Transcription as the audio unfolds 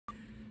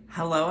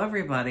Hello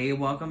everybody,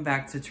 welcome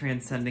back to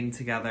Transcending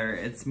Together.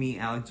 It's me,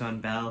 Alec John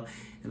Bell,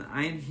 and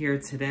I'm here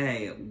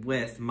today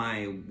with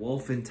my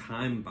Wolf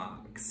Thyme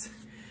box.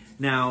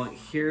 Now,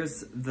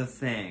 here's the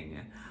thing.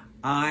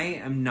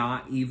 I am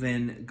not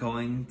even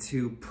going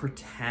to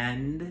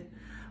pretend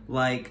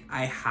like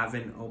I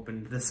haven't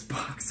opened this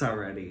box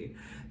already,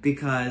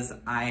 because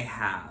I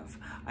have.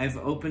 I've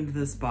opened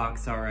this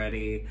box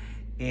already,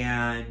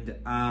 and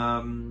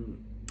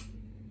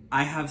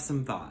I have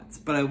some thoughts,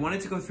 but I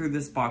wanted to go through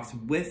this box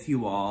with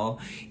you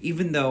all,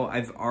 even though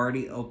I've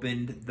already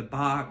opened the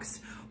box.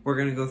 We're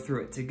gonna go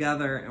through it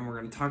together and we're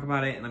gonna talk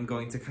about it, and I'm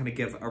going to kind of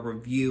give a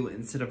review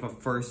instead of a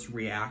first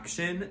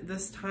reaction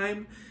this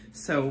time.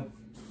 So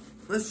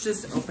let's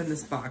just open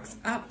this box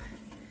up,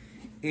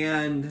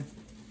 and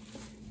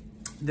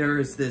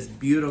there's this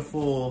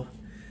beautiful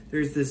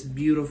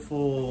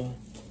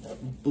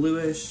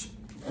bluish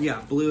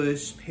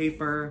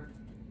paper.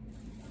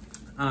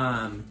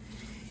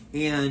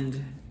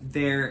 And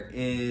there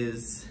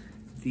is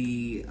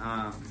the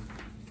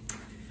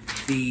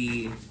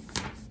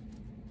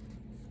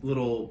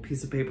little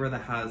piece of paper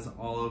that has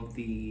all of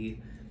the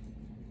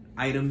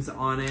items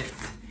on it.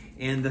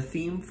 And the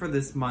theme for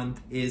this month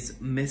is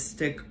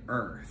Mystic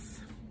Earth.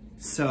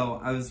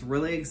 So I was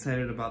really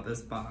excited about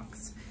this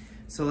box.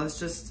 So let's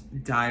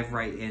just dive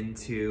right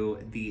into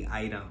the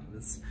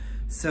items.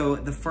 So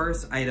the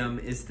first item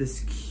is this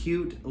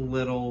cute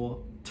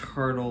little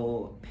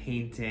turtle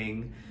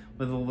painting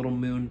with a little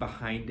moon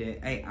behind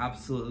it. I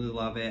absolutely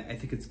love it. I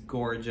think it's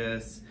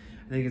gorgeous.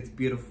 I think it's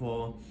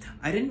beautiful.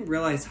 I didn't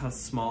realize how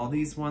small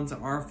these ones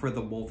are for the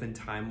Wolf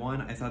Thyme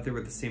one. I thought they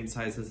were the same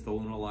size as the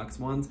Luna Luxe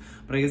ones,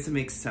 but I guess it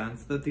makes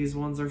sense that these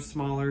ones are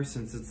smaller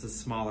since it's a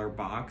smaller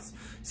box.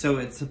 So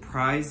it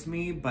surprised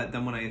me, but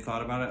then when I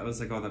thought about it, I was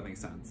like, oh, that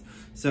makes sense.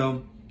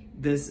 So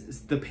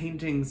the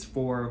paintings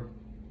for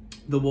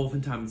the Wolf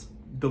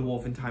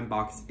Thyme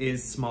box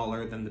is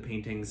smaller than the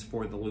paintings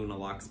for the Luna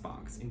Luxe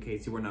box, in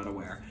case you were not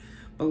aware.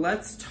 But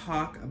let's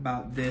talk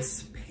about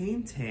this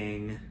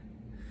painting.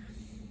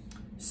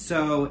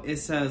 So it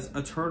says,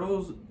 a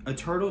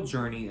turtle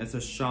journey is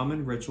a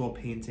shaman ritual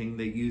painting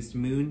that used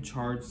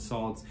moon-charged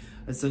salts,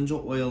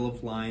 essential oil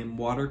of lime,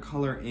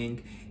 watercolor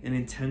ink, and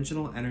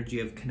intentional energy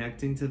of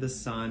connecting to the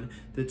sun,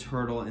 the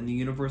turtle, and the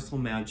universal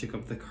magic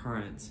of the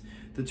currents.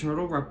 The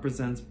turtle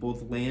represents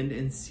both land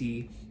and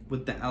sea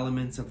with the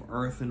elements of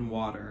earth and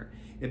water.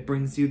 It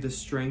brings you the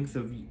strength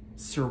of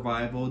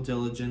survival,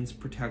 diligence,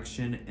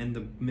 protection, and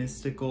the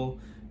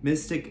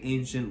mystic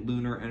ancient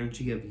lunar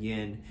energy of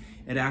yin.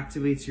 It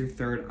activates your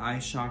third eye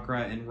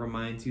chakra and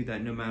reminds you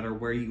that no matter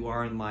where you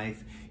are in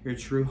life, your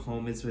true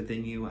home is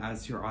within you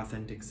as your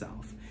authentic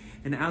self.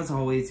 And as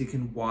always, you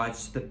can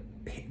watch the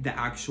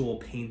actual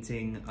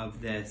painting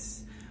of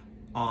this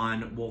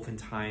on Wolf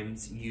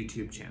Thyme's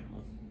YouTube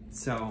channel.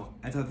 So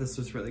I thought this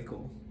was really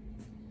cool.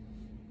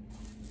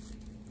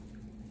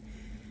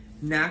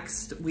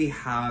 Next, we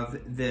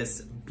have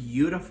this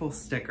beautiful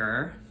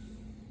sticker.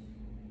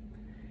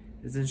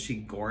 Isn't she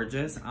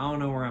gorgeous? I don't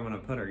know where I'm gonna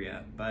put her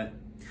yet, but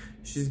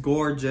she's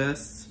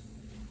gorgeous.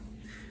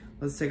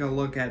 Let's take a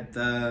look at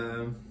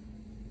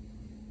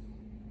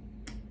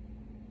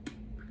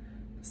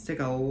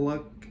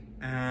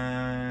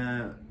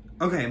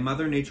okay,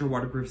 Mother Nature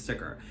waterproof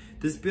sticker.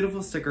 This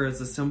beautiful sticker is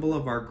a symbol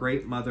of our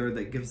great mother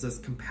that gives us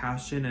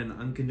compassion and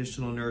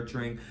unconditional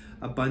nurturing,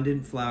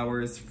 abundant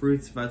flowers,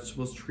 fruits,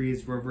 vegetables,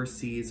 trees, rivers,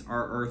 seas,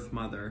 our earth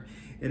mother.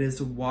 It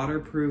is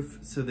waterproof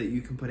so that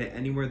you can put it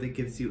anywhere that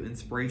gives you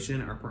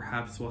inspiration or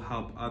perhaps will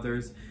help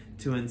others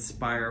to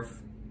inspire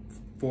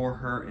for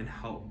her and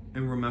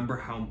remember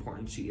how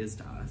important she is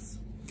to us.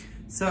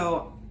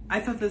 So I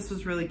thought this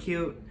was really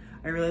cute.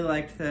 I really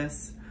liked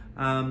this.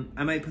 I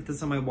might put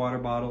this on my water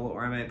bottle,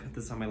 or I might put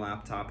this on my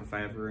laptop if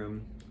I have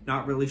room.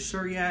 Not really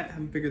sure yet,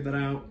 haven't figured that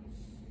out.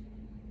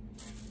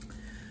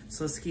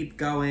 So let's keep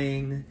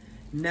going.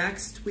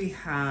 Next we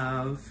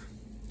have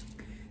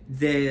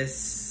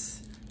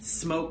this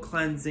smoke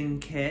cleansing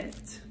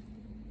kit.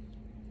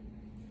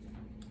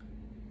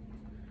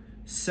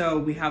 So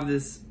we have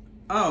this,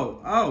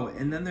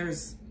 and then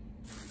there's,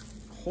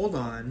 hold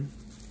on.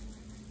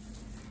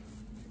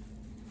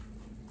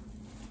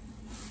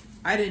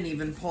 I didn't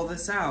even pull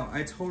this out.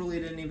 I totally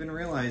didn't even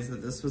realize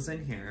that this was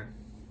in here.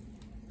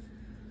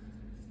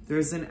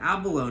 There's an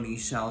abalone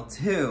shell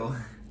too.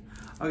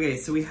 Okay,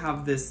 so we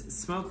have this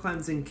smoke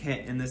cleansing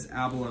kit and this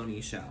abalone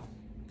shell.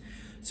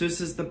 So it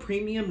says the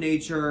premium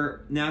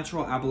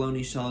natural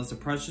abalone shell is a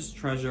precious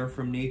treasure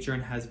from nature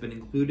and has been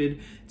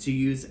included to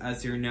use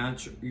as your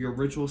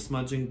ritual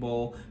smudging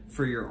bowl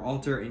for your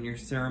altar in your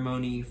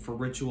ceremony, for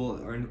ritual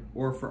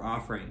or for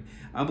offering.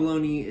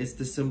 Abalone is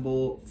the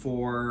symbol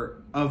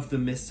of the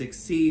mystic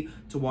sea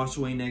to wash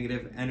away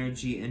negative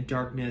energy and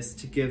darkness,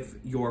 to give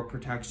your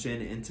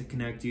protection and to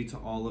connect you to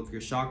all of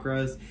your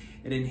chakras.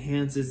 It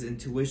enhances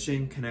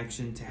intuition,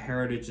 connection to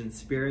heritage and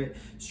spirit,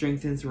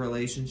 strengthens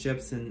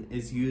relationships, and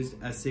is used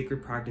as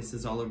sacred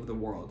practices all over the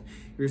world.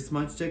 Your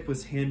smudge stick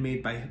was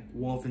handmade by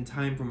Wolf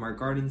Thyme from our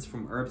gardens,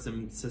 from herbs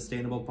and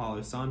sustainable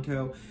Palo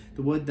Santo.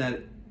 The wood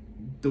that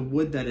the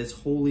wood that is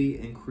holy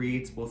and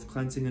creates both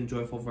cleansing and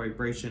joyful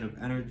vibration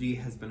of energy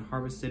has been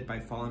harvested by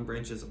fallen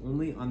branches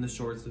only on the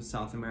shores of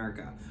South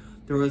America.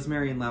 The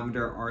rosemary and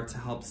lavender are to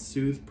help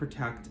soothe,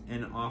 protect,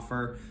 and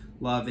offer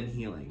love and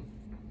healing.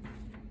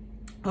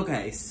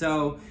 Okay,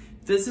 so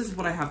this is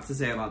what I have to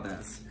say about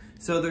this.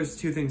 So there's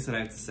two things that I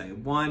have to say.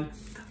 One,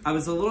 I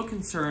was a little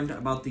concerned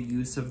about the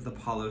use of the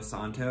Palo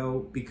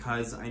Santo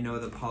because I know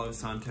that Palo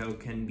Santo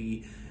can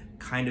be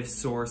kind of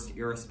sourced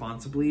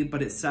irresponsibly,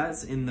 but it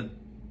says in the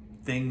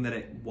thing that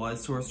it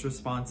was sourced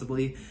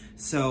responsibly.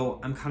 So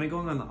I'm kind of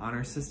going on the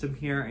honor system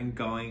here and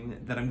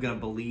going that I'm going to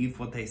believe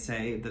what they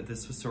say, that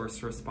this was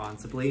sourced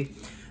responsibly.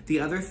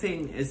 The other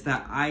thing is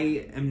that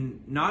I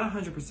am not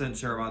 100%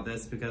 sure about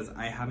this because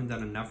I haven't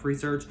done enough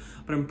research,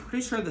 but I'm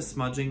pretty sure the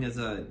smudging is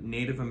a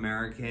Native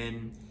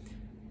American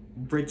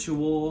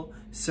ritual.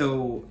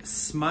 So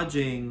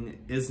smudging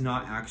is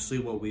not actually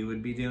what we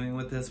would be doing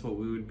with this. What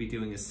we would be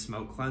doing is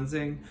smoke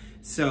cleansing.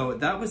 So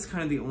that was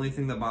kind of the only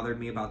thing that bothered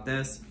me about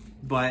this.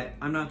 But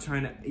I'm not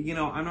trying to, you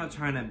know, I'm not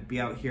trying to be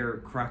out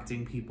here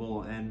correcting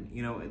people, and,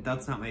 you know,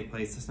 that's not my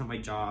place. That's not my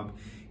job,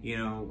 you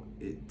know,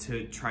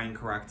 to try and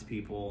correct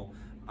people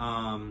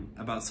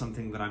about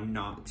something that I'm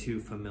not too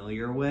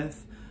familiar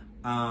with.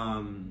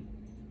 And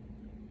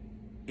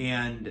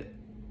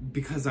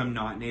because I'm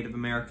not Native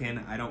American,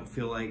 I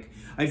feel like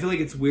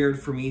it's weird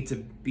for me to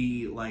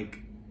be like,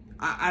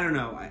 I don't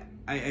know.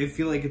 I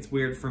feel like it's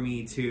weird for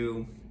me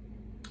to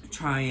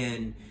try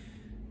and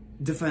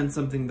defend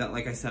something that,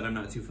 like I said, I'm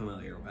not too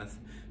familiar with.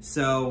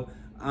 So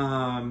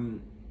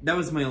that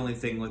was my only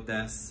thing with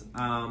this.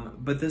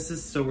 But this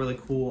is still really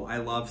cool. I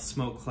love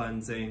smoke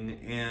cleansing,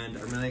 and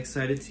I'm really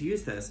excited to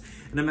use this.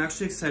 And I'm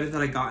actually excited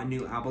that I got a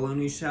new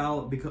abalone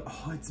shell because,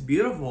 oh, it's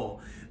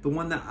beautiful. The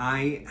one that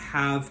I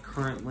have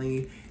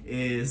currently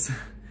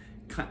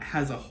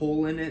has a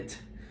hole in it.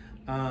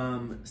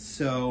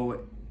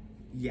 So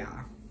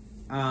yeah.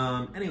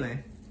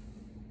 Anyway,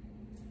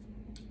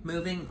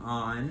 moving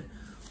on.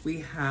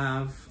 We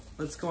have,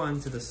 let's go on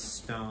to the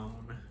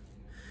stone.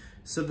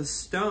 So the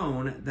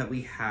stone that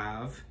we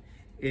have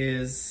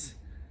is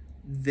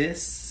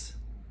this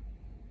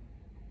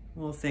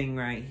little thing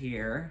right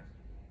here.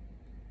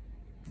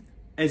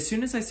 As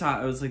soon as I saw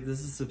it, I was like,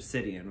 this is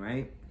obsidian,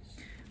 right?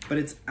 But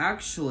it's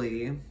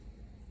actually,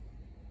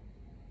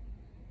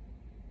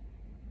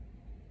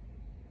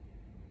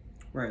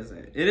 where is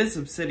it? It is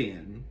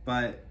obsidian,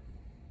 but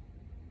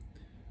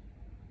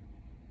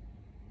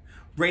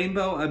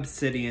rainbow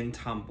obsidian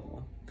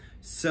tumble.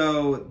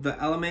 So the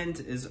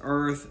element is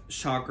earth,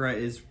 chakra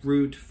is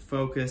root,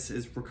 focus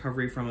is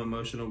recovery from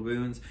emotional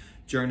wounds,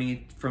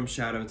 journey from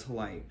shadow to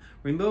light.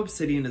 Rainbow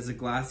obsidian is a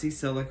glassy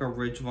silica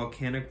rich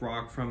volcanic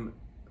rock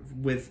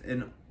with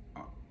an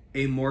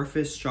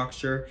amorphous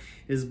structure.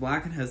 It is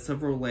black and has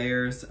several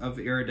layers of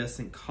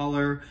iridescent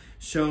color.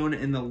 Shown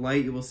in the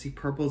light, you will see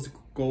purples,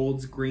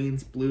 golds,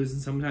 greens, blues,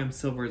 and sometimes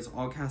silvers,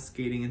 all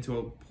cascading into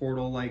a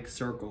portal-like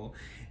circle.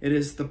 It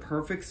is the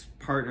perfect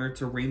partner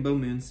to Rainbow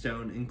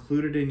Moonstone,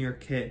 included in your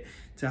kit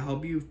to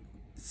help you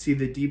see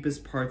the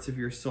deepest parts of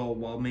your soul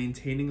while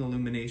maintaining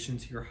illumination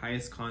to your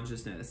highest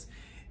consciousness.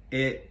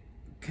 It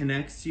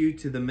connects you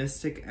to the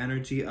mystic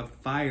energy of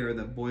fire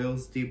that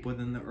boils deep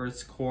within the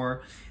Earth's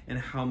core and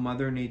how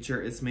Mother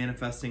Nature is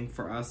manifesting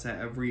for us at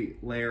every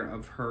layer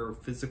of her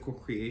physical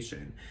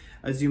creation.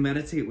 As you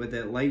meditate with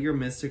it, light your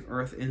mystic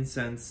earth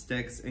incense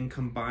sticks and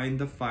combine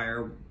the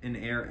fire and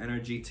air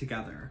energy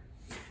together.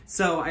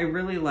 So I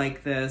really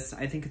like this.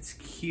 I think it's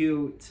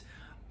cute.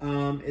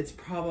 It's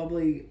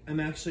probably, I'm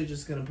actually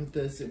just gonna put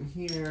this in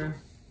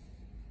here.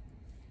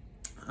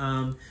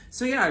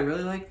 So yeah, I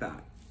really like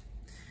that.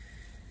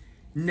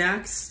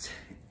 Next,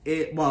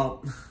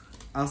 well,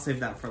 I'll save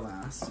that for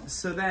last.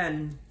 So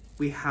then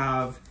we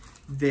have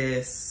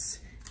this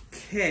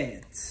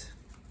kit,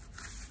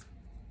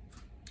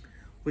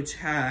 which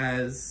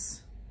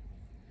has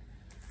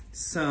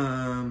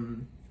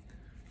some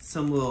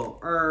little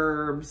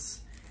herbs.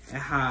 It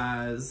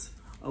has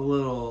a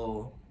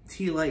little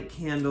tea light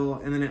candle,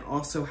 and then it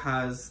also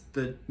has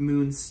the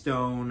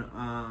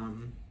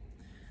moonstone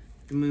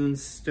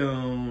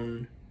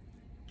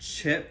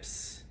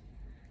chips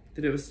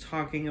that it was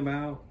talking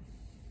about.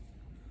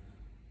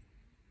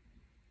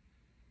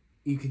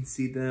 You can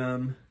see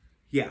them.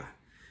 Yeah.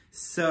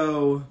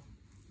 So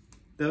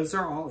those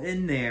are all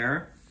in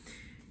there.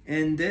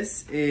 And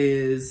this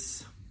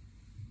is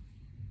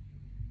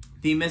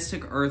the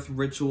Mystic Earth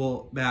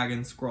Ritual Bag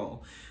and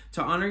Scroll.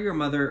 To honor your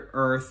Mother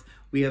Earth,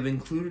 we have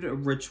included a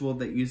ritual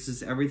that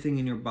uses everything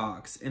in your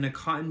box. In a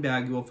cotton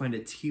bag, you will find a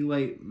tea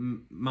light,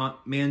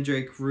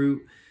 mandrake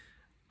root,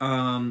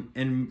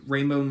 and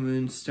rainbow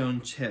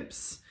moonstone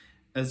chips,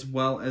 as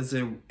well as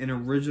an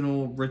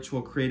original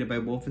ritual created by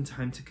Wolf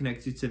Thyme to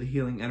connect you to the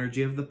healing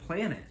energy of the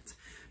planet.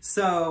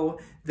 So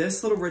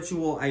this little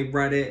ritual, I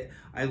read it,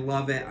 I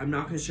love it. I'm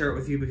not going to share it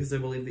with you because I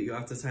believe that you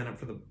have to sign up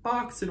for the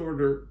box in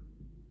order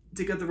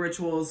to get the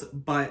rituals,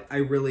 but I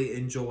really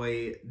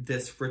enjoy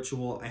this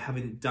ritual. I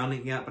haven't done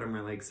it yet, but I'm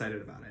really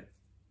excited about it.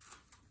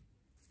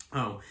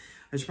 Oh,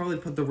 I should probably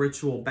put the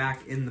ritual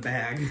back in the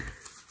bag.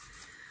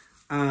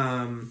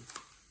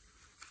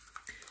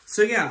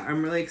 So yeah,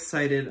 I'm really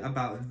excited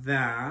about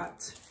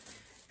that.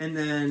 And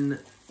then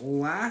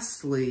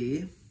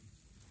lastly,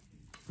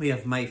 we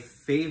have my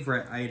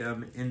favorite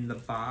item in the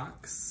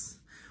box,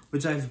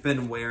 which I've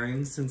been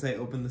wearing since I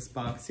opened this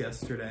box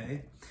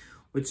yesterday,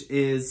 which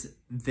is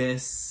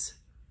this,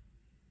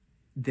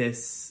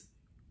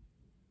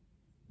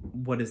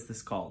 what is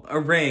this called? A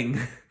ring.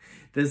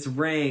 This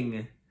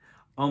ring.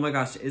 Oh my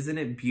gosh, isn't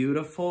it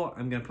beautiful?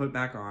 I'm gonna put it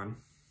back on.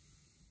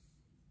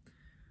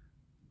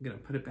 I'm gonna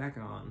put it back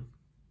on.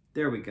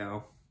 There we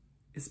go.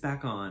 It's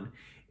back on.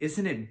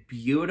 Isn't it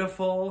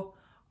beautiful?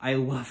 I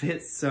love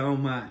it so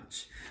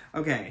much.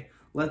 Okay,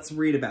 let's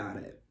read about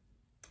it.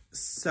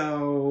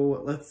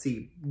 So, let's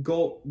see.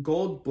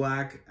 Gold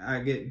black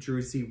agate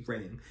druzy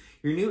ring.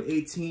 Your new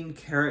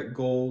 18-karat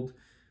gold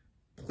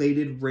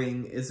plated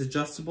ring is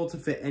adjustable to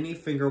fit any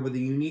finger with a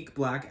unique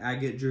black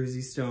agate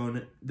druzy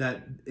stone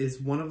that is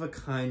one of a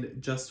kind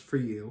just for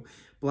you.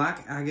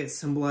 Black agate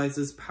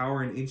symbolizes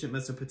power in ancient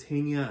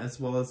Mesopotamia as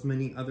well as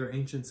many other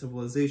ancient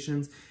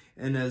civilizations,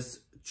 and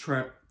as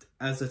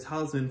a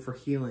talisman for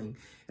healing.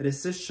 It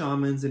assists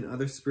shamans and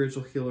other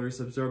spiritual healers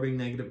absorbing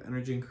negative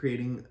energy and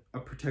creating a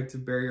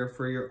protective barrier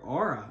for your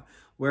aura.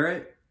 Wear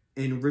it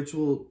in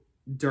ritual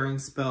during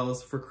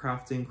spells, for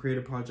crafting,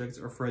 creative projects,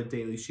 or for a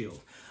daily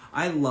shield.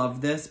 I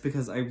love this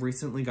because I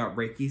recently got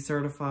Reiki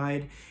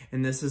certified,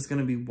 and this is going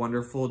to be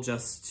wonderful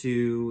just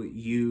to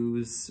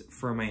use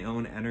for my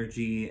own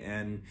energy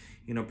and,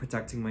 you know,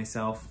 protecting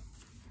myself.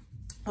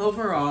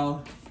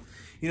 Overall,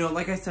 you know,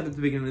 like I said at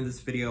the beginning of this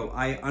video,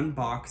 I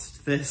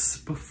unboxed this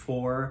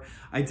before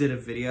I did a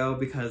video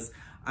because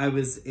I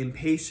was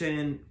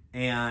impatient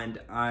and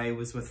I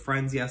was with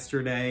friends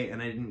yesterday and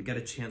I didn't get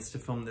a chance to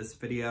film this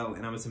video,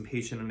 and I was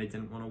impatient and I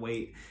didn't want to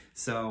wait.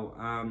 So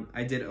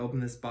I did open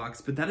this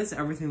box, but that is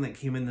everything that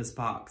came in this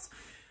box.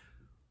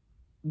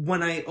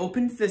 When I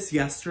opened this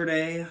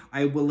yesterday,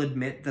 I will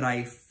admit that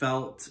I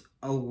felt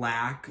a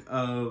lack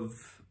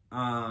of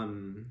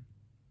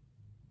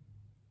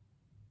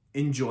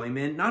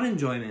enjoyment. Not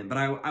enjoyment, but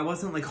I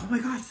wasn't like, oh my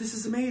gosh, this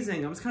is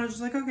amazing. I was kind of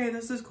just like, okay,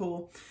 this is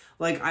cool.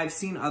 Like, I've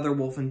seen other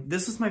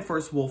this is my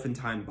first Wolf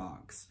Thyme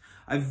box.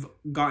 I've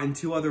gotten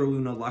 2 other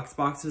Luna Luxe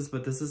boxes,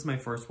 but this is my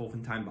first Wolf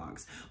Thyme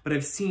box. But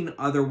I've seen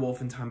other Wolf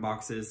Thyme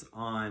boxes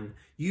on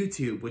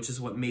YouTube, which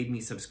is what made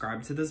me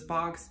subscribe to this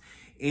box.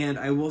 And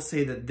I will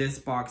say that this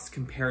box,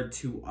 compared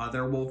to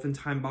other Wolf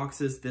Thyme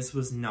boxes, this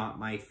was not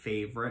my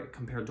favorite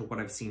compared to what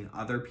I've seen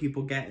other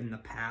people get in the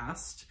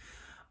past.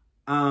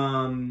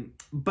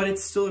 But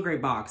it's still a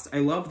great box. I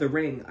love the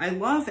ring. I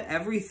love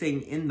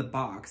everything in the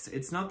box.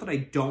 It's not that I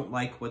don't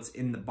like what's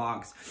in the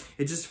box.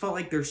 It just felt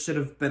like there should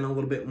have been a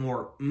little bit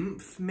more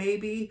oomph,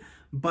 maybe,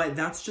 but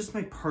that's just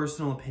my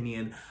personal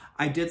opinion.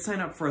 I did sign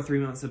up for a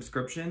 3-month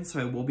subscription,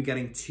 so I will be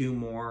getting 2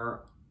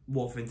 more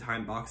Wolf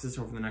Thyme boxes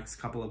over the next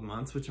couple of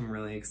months, which I'm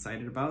really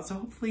excited about. So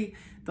hopefully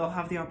they'll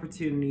have the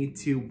opportunity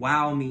to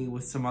wow me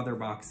with some other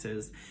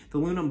boxes. The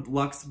Luna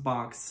Luxe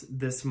box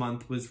this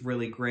month was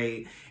really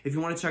great. If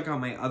you want to check out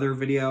my other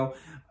video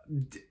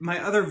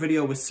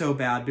was so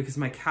bad because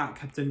my cat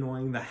kept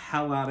annoying the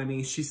hell out of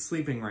me. She's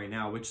sleeping right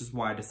now, which is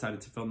why I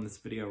decided to film this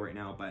video right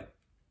now. But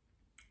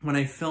when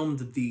I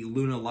filmed the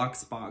Luna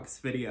Luxe box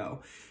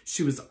video,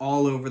 she was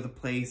all over the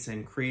place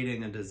and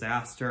creating a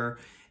disaster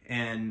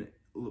and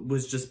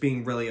was just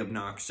being really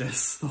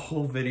obnoxious the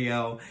whole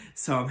video.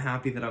 So I'm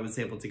happy that I was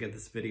able to get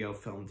this video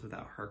filmed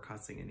without her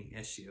causing any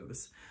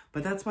issues.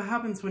 But that's what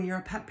happens when you're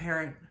a pet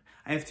parent.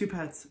 I have 2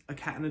 pets, a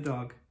cat and a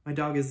dog. My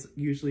dog is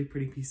usually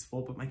pretty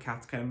peaceful, but my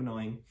cat's kind of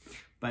annoying.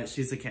 But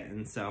she's a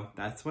kitten, so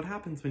that's what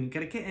happens when you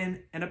get a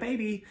kitten and a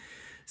baby.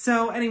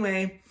 So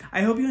anyway,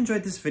 I hope you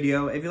enjoyed this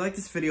video. If you like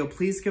this video,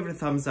 please give it a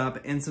thumbs up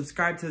and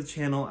subscribe to the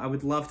channel. I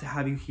would love to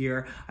have you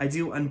here. I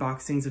do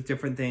unboxings of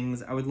different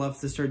things. I would love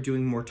to start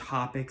doing more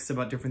topics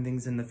about different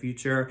things in the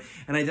future.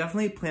 And I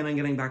definitely plan on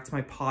getting back to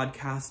my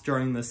podcast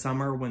during the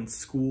summer when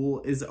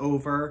school is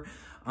over.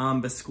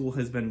 But school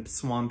has been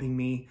swamping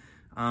me.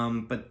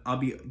 But I'll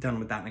be done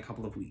with that in a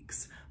couple of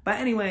weeks. But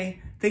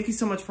anyway, thank you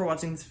so much for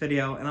watching this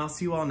video, and I'll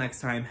see you all next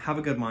time. Have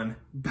a good one.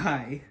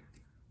 Bye.